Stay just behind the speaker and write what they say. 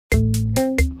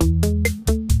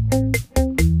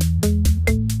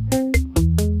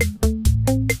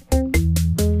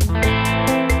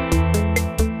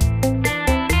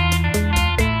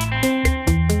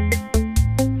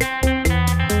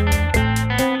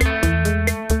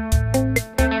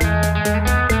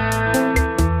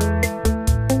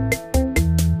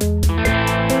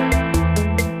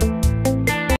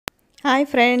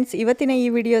Friends, ಇವತ್ತಿನ ಈ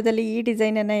ವಿಡಿಯೋದಲ್ಲಿ ಈ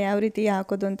ಡಿಸೈನನ್ನು ಯಾವ ರೀತಿ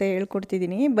ಹಾಕೋದು ಅಂತ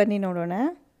ಹೇಳ್ಕೊಡ್ತಿದ್ದೀನಿ. ಬನ್ನಿ ನೋಡೋಣ.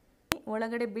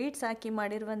 ಒಳಗಡೆ ಬೀಡ್ಸ್ ಹಾಕಿ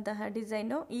ಮಾಡಿರುವಂತಹ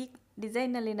ಡಿಸೈನು. ಈ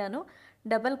ಡಿಸೈನಲ್ಲಿ ನಾನು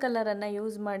ಡಬಲ್ ಕಲರನ್ನು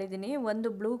ಯೂಸ್ ಮಾಡಿದ್ದೀನಿ. ಒಂದು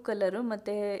ಬ್ಲೂ ಕಲರು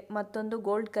ಮತ್ತು ಮತ್ತೊಂದು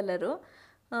ಗೋಲ್ಡ್ ಕಲರು.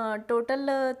 ಟೋಟಲ್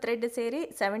ಥ್ರೆಡ್ ಸೇರಿ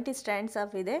 70 ಸ್ಟ್ಯಾಂಡ್ಸ್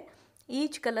ಆಫ್ ಇದೆ.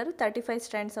 Each colour 35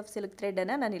 stands of silk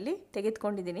ಥ್ರೆಡನ್ನು ನಾನಿಲ್ಲಿ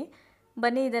ತೆಗೆದುಕೊಂಡಿದ್ದೀನಿ.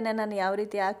 ಬನ್ನಿ ಇದನ್ನು ನಾನು ಯಾವ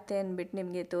ರೀತಿ ಹಾಕ್ತೆ ಅಂದ್ಬಿಟ್ಟು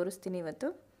ನಿಮಗೆ ತೋರಿಸ್ತೀನಿ ಇವತ್ತು.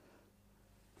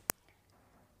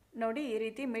 ನೋಡಿ, ಈ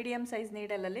ರೀತಿ medium size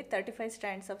ನೀಡಲಲ್ಲಿ 35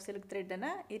 stands of silk ಥ್ರೆಡನ್ನು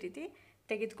ಈ ರೀತಿ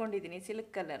ತೆಗೆದುಕೊಂಡಿದ್ದೀನಿ, ಸಿಲ್ಕ್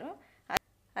ಕಲರು.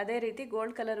 ಅದೇ ರೀತಿ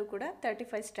ಗೋಲ್ಡ್ ಕಲರು ಕೂಡ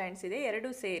 35 ಸ್ಟ್ಯಾಂಡ್ಸ್ ಇದೆ. ಎರಡೂ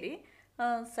ಸೇರಿ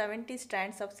 70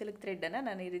 ಸ್ಟ್ಯಾಂಡ್ಸ್ ಆಫ್ ಸಿಲ್ಕ್ ಥ್ರೆಡನ್ನು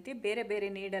ನಾನು ಈ ರೀತಿ ಬೇರೆ ಬೇರೆ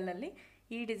ನೀಡಲಲ್ಲಿ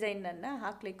ಈ ಡಿಸೈನನ್ನು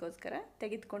ಹಾಕಲಿಕ್ಕೋಸ್ಕರ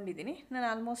ತೆಗೆದುಕೊಂಡಿದ್ದೀನಿ. ನಾನು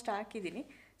ಆಲ್ಮೋಸ್ಟ್ ಹಾಕಿದ್ದೀನಿ.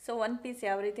 ಸೊ ಒಂದು ಪೀಸ್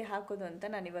ಯಾವ ರೀತಿ ಹಾಕೋದು ಅಂತ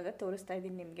ನಾನು ಇವಾಗ ತೋರಿಸ್ತಾ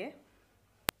ಇದ್ದೀನಿ ನಿಮಗೆ.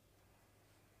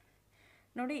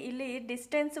 ನೋಡಿ, ಇಲ್ಲಿ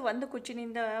ಡಿಸ್ಟೆನ್ಸ್ ಒಂದು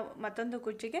ಕುಚ್ಚಿನಿಂದ ಮತ್ತೊಂದು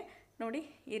ಕುಚ್ಚಿಗೆ ನೋಡಿ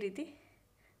ಈ ರೀತಿ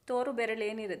ತೋರು ಬೆರಳು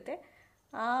ಏನಿರುತ್ತೆ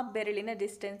ಆ ಬೆರಳಿನ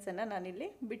ಡಿಸ್ಟೆನ್ಸನ್ನು ನಾನಿಲ್ಲಿ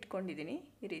ಬಿಟ್ಕೊಂಡಿದ್ದೀನಿ.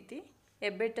 ಈ ರೀತಿ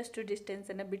ಹೆಬ್ಬೆಟ್ಟಷ್ಟು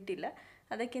ಡಿಸ್ಟೆನ್ಸನ್ನು ಬಿಟ್ಟಿಲ್ಲ,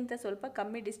 ಅದಕ್ಕಿಂತ ಸ್ವಲ್ಪ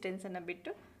ಕಮ್ಮಿ ಡಿಸ್ಟೆನ್ಸನ್ನು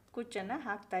ಬಿಟ್ಟು ಕುಚ್ಚನ್ನು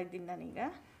ಹಾಕ್ತಾಯಿದ್ದೀನಿ ನಾನೀಗ.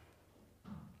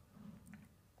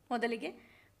 ಮೊದಲಿಗೆ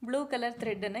ಬ್ಲೂ ಕಲರ್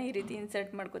ಥ್ರೆಡನ್ನು ಈ ರೀತಿ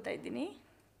ಇನ್ಸರ್ಟ್ ಮಾಡ್ಕೋತಾ ಇದ್ದೀನಿ.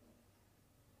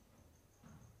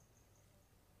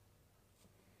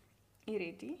 ಈ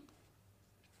ರೀತಿ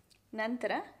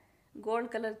ನಂತರ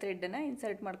ಗೋಲ್ಡ್ ಕಲರ್ ಥ್ರೆಡನ್ನು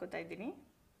ಇನ್ಸರ್ಟ್ ಮಾಡ್ಕೋತಾ ಇದ್ದೀನಿ.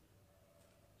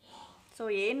 ಸೊ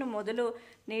ಏನು ಮೊದಲು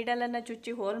ನೀಡಲನ್ನು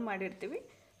ಚುಚ್ಚಿ ಹೋಲ್ ಮಾಡಿರ್ತೀವಿ,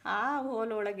 ಆ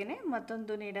ಹೋಲ್ ಒಳಗೇ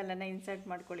ಮತ್ತೊಂದು ನೀಡಲನ್ನು ಇನ್ಸರ್ಟ್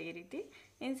ಮಾಡ್ಕೊಳ್ಳಿ. ಈ ರೀತಿ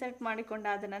ಇನ್ಸರ್ಟ್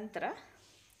ಮಾಡಿಕೊಂಡಾದ ನಂತರ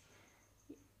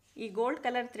ಈ ಗೋಲ್ಡ್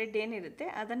ಕಲರ್ ಥ್ರೆಡ್ ಏನಿರುತ್ತೆ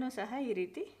ಅದನ್ನು ಸಹ ಈ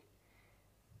ರೀತಿ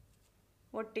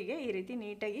ಒಟ್ಟಿಗೆ ಈ ರೀತಿ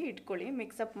ನೀಟಾಗಿ ಇಟ್ಕೊಳ್ಳಿ,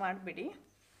 ಮಿಕ್ಸಪ್ ಮಾಡಿಬಿಡಿ.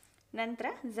 ನಂತರ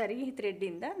ಝರಿ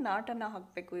ಥ್ರೆಡ್ಡಿಂದ ನಾಟನ್ನು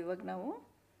ಹಾಕಬೇಕು. ಇವಾಗ ನಾವು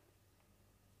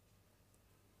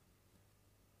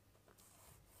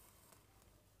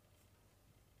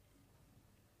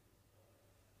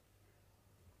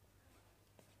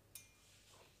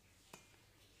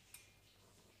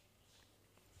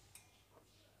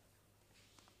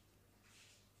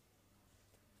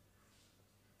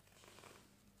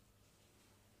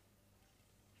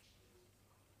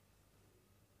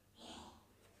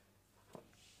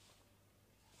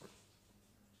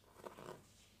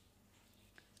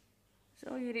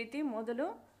ಈ ರೀತಿ ಮೊದಲು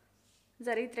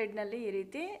ಝರಿ ಥ್ರೆಡ್ನಲ್ಲಿ ಈ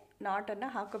ರೀತಿ ನಾಟನ್ನು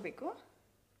ಹಾಕೋಬೇಕು.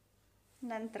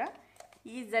 ನಂತರ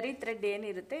ಈ ಝರಿ ಥ್ರೆಡ್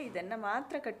ಏನಿರುತ್ತೆ ಇದನ್ನು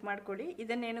ಮಾತ್ರ ಕಟ್ ಮಾಡ್ಕೊಳ್ಳಿ,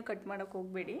 ಇದನ್ನೇನು ಕಟ್ ಮಾಡೋಕ್ಕೆ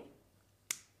ಹೋಗಬೇಡಿ.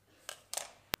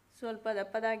 ಸ್ವಲ್ಪ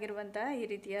ದಪ್ಪದಾಗಿರುವಂತಹ ಈ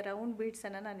ರೀತಿಯ ರೌಂಡ್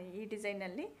ಬೀಡ್ಸನ್ನು ನಾನು ಈ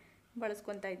ಡಿಸೈನಲ್ಲಿ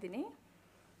ಬಳಸ್ಕೊತಾ ಇದ್ದೀನಿ.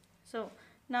 ಸೊ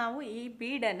ನಾವು ಈ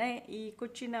ಬೀಡನ್ನು ಈ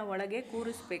ಕುಚ್ಚಿನ ಒಳಗೆ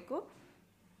ಕೂರಿಸ್ಬೇಕು.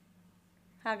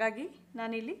 ಹಾಗಾಗಿ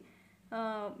ನಾನಿಲ್ಲಿ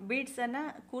ಬೀಡ್ಸನ್ನು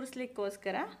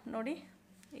ಕೂರಿಸ್ಲಿಕ್ಕೋಸ್ಕರ ನೋಡಿ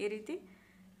ಈ ರೀತಿ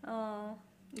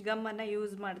ಗಮ್ಮನ್ನು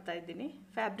ಯೂಸ್ ಮಾಡ್ತಾ ಇದ್ದೀನಿ.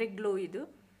 ಫ್ಯಾಬ್ರಿಕ್ ಗ್ಲೂ ಇದು.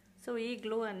 ಸೊ ಈ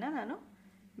ಗ್ಲೂವನ್ನು ನಾನು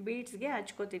ಬೀಡ್ಸ್ಗೆ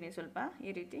ಹಚ್ಕೋತೀನಿ ಸ್ವಲ್ಪ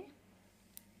ಈ ರೀತಿ.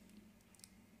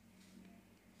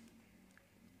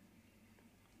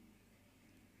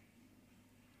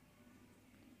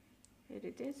 ಈ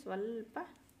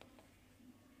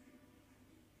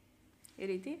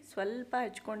ರೀತಿ ಸ್ವಲ್ಪ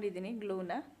ಹಚ್ಕೊಂಡಿದ್ದೀನಿ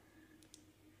ಗ್ಲೂನ.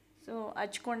 ಸೊ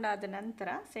ಹಚ್ಕೊಂಡಾದ ನಂತರ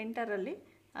ಸೆಂಟರಲ್ಲಿ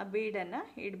ಆ ಬೀಡನ್ನು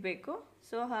ಇಡಬೇಕು.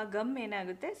 ಸೊ ಆ ಗಮ್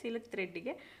ಏನಾಗುತ್ತೆ ಸಿಲ್ಕ್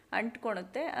ಥ್ರೆಡ್ಡಿಗೆ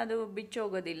ಅಂಟ್ಕೊಳುತ್ತೆ, ಅದು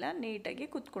ಬಿಚ್ಚೋಗೋದಿಲ್ಲ, ನೀಟಾಗಿ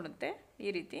ಕುತ್ಕೊಳುತ್ತೆ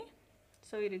ಈ ರೀತಿ.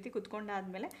 ಸೊ ಈ ರೀತಿ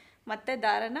ಕುತ್ಕೊಂಡಾದಮೇಲೆ ಮತ್ತೆ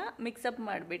ದಾರನ ಮಿಕ್ಸಪ್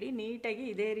ಮಾಡಬೇಡಿ, ನೀಟಾಗಿ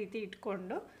ಇದೇ ರೀತಿ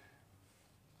ಇಟ್ಕೊಂಡು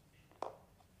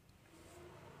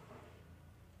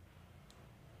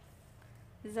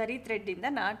ಝರಿ ಥ್ರೆಡ್ಡಿಂದ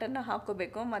ನಾಟನ್ನು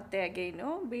ಹಾಕೋಬೇಕು. ಮತ್ತೆ ಅಗೈನು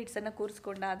ಬೀಡ್ಸನ್ನು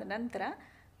ಕೂರಿಸ್ಕೊಂಡಾದ ನಂತರ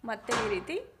ಮತ್ತೆ ಈ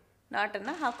ರೀತಿ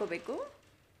ನಾಟನ್ನು ಹಾಕೋಬೇಕು.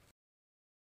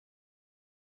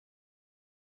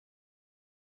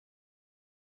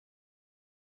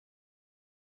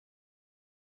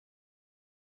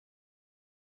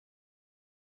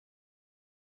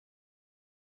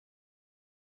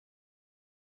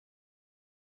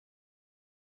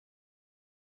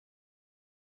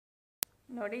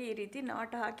 ನೋಡಿ, ಈ ರೀತಿ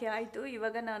ನಾಟ್ ಹಾಕಿ ಆಯಿತು.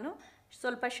 ಇವಾಗ ನಾನು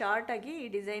ಸ್ವಲ್ಪ ಶಾರ್ಟಾಗಿ ಈ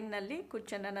ಡಿಸೈನ್ನಲ್ಲಿ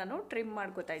ಕುಚ್ಚನ್ನು ನಾನು ಟ್ರಿಮ್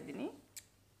ಮಾಡ್ಕೋತಾ ಇದ್ದೀನಿ.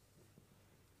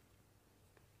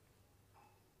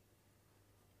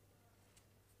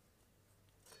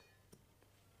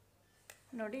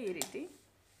 ನೋಡಿ ಈ ರೀತಿ.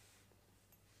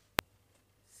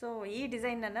 ಸೊ ಈ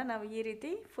ಡಿಸೈನನ್ನು ನಾವು ಈ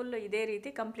ರೀತಿ ಫುಲ್ ಇದೇ ರೀತಿ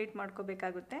ಕಂಪ್ಲೀಟ್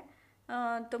ಮಾಡ್ಕೋಬೇಕಾಗುತ್ತೆ.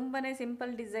 ತುಂಬಾ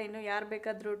ಸಿಂಪಲ್ ಡಿಸೈನು, ಯಾರು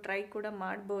ಬೇಕಾದರೂ ಟ್ರೈ ಕೂಡ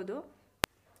ಮಾಡ್ಬೋದು.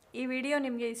 ಈ ವಿಡಿಯೋ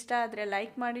ನಿಮಗೆ ಇಷ್ಟ ಆದರೆ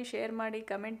ಲೈಕ್ ಮಾಡಿ, ಶೇರ್ ಮಾಡಿ,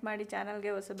 ಕಮೆಂಟ್ ಮಾಡಿ.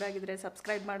 ಚಾನಲ್ಗೆ ಹೊಸಬರಾಗಿದ್ದರೆ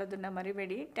ಸಬ್ಸ್ಕ್ರೈಬ್ ಮಾಡೋದನ್ನು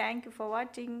ಮರಿಬೇಡಿ. Thank you for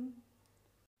watching.